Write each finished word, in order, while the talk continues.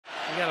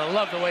gotta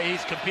love the way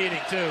he's competing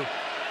too.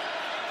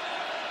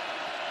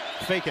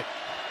 Fake it.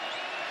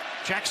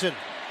 Jackson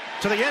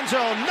to the end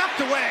zone, knocked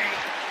away.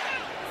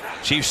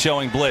 Chiefs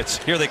showing blitz.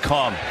 Here they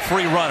come.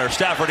 Free runner.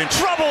 Stafford in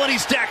trouble, and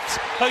he's decked.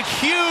 A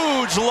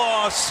huge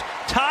loss.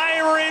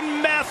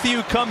 Tyrann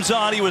Mathieu comes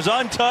on. He was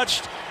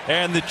untouched,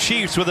 and the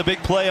Chiefs with a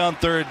big play on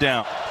third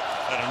down.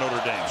 At Notre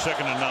Dame,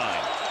 2nd and 9.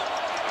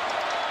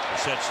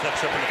 Set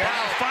steps up in the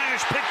pocket.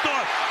 Fires picked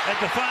off at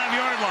the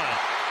 5-yard line.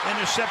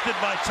 Intercepted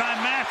by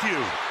Tyrann Mathieu.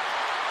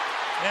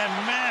 And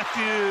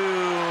Mathieu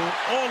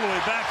all the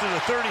way back to the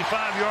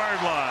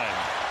 35-yard line.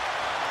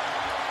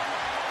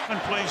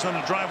 Plays on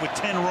the drive with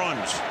 10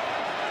 runs.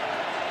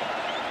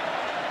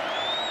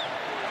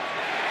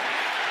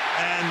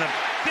 And the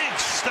big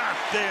stop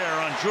there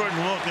on Jordan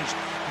Wilkins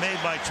made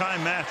by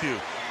Tyrann Mathieu.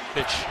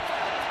 Pitch.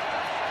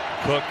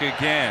 Cook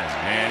again,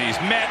 and he's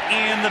met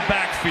in the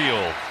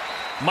backfield.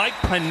 Mike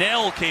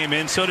Pennell came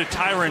in, so did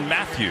Tyrann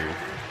Mathieu.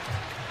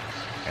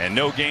 And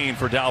no gain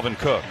for Dalvin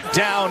Cook.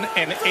 Down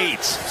and 8.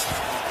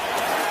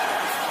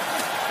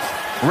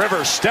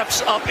 Rivers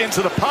steps up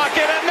into the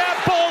pocket, and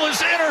that ball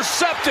is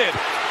intercepted.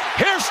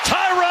 Here's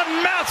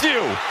Tyrann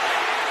Mathieu,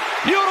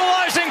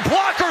 utilizing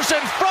blockers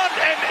in front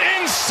and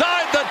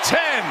inside the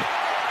 10.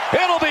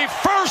 It'll be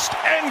 1st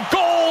and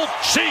goal,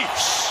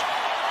 Chiefs.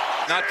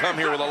 Not come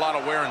here with a lot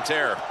of wear and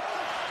tear.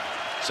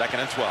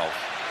 2nd and 12.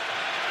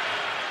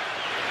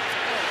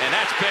 And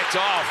that's picked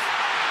off.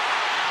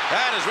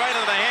 That is right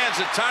into the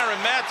hands of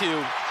Tyrann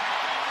Mathieu.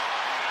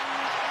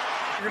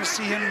 You're going to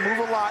see him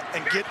move a lot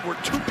and get where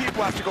 2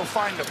 people have to go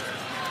find him.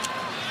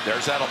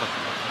 There's Edelman.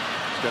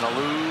 Going to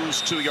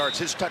lose 2 yards.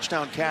 His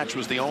touchdown catch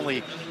was the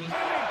only.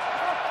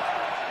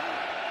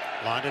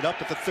 Lined it up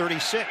at the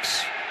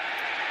 36.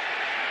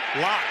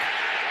 Locke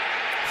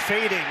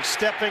fading,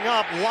 stepping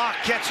up. Locke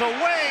gets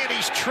away, and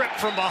he's tripped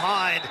from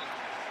behind.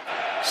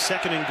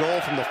 2nd and goal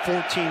from the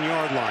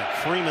 14-yard line.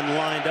 Freeman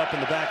lined up in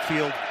the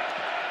backfield.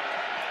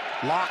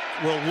 Locke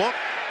will look.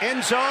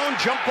 End zone,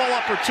 jump ball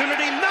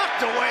opportunity,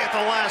 knocked away at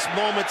the last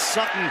moment.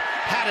 Sutton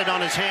had it on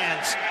his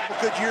hands.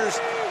 Good years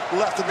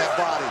left in that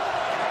body.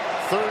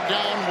 3rd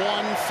down,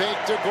 1, fake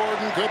to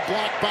Gordon, good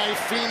block by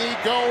Feeney,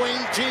 going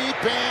deep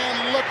and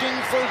looking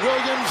for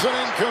Williams, and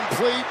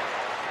incomplete.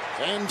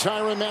 And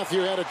Tyrann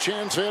Mathieu had a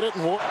chance at it.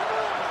 And up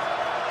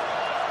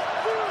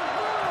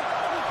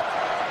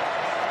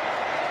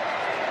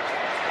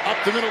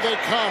the middle they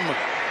come,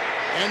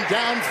 and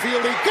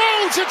downfield he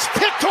goes. It's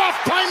picked off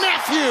by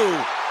Mathieu.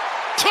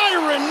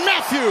 Tyrann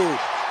Mathieu,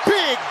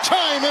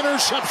 big-time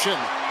interception.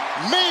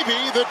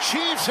 Maybe the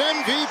Chiefs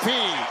MVP,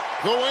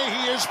 the way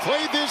he has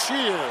played this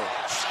year.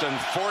 Just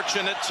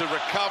unfortunate to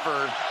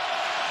recover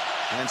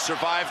and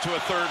survive to a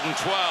 3rd and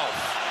 12.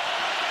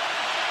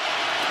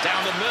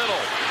 Down the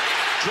middle,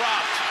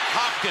 dropped.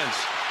 Hopkins.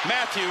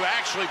 Mathieu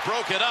actually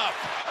broke it up.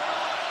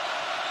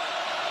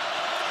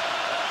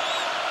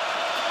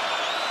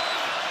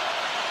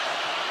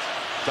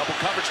 Double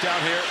coverage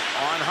down here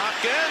on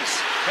Hopkins,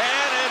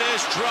 and it is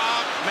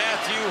dropped.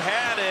 Mathieu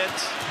had it.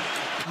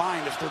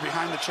 Mind if they're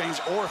behind the chains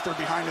or if they're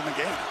behind in the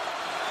game.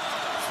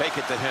 Fake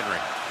it to Henry.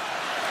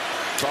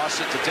 Toss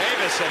it to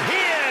Davis, and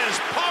he is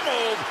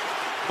pummeled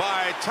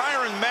by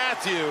Tyrann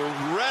Mathieu.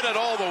 Read it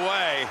all the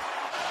way.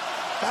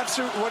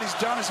 That's what he's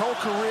done his whole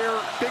career.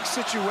 Big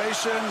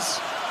situations.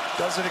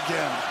 Does it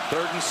again.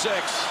 3rd and 6.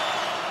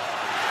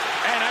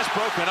 And that's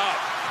broken up.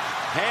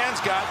 Hands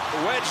got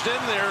wedged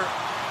in there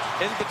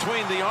in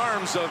between the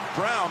arms of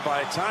Brown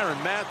by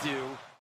Tyrann Mathieu.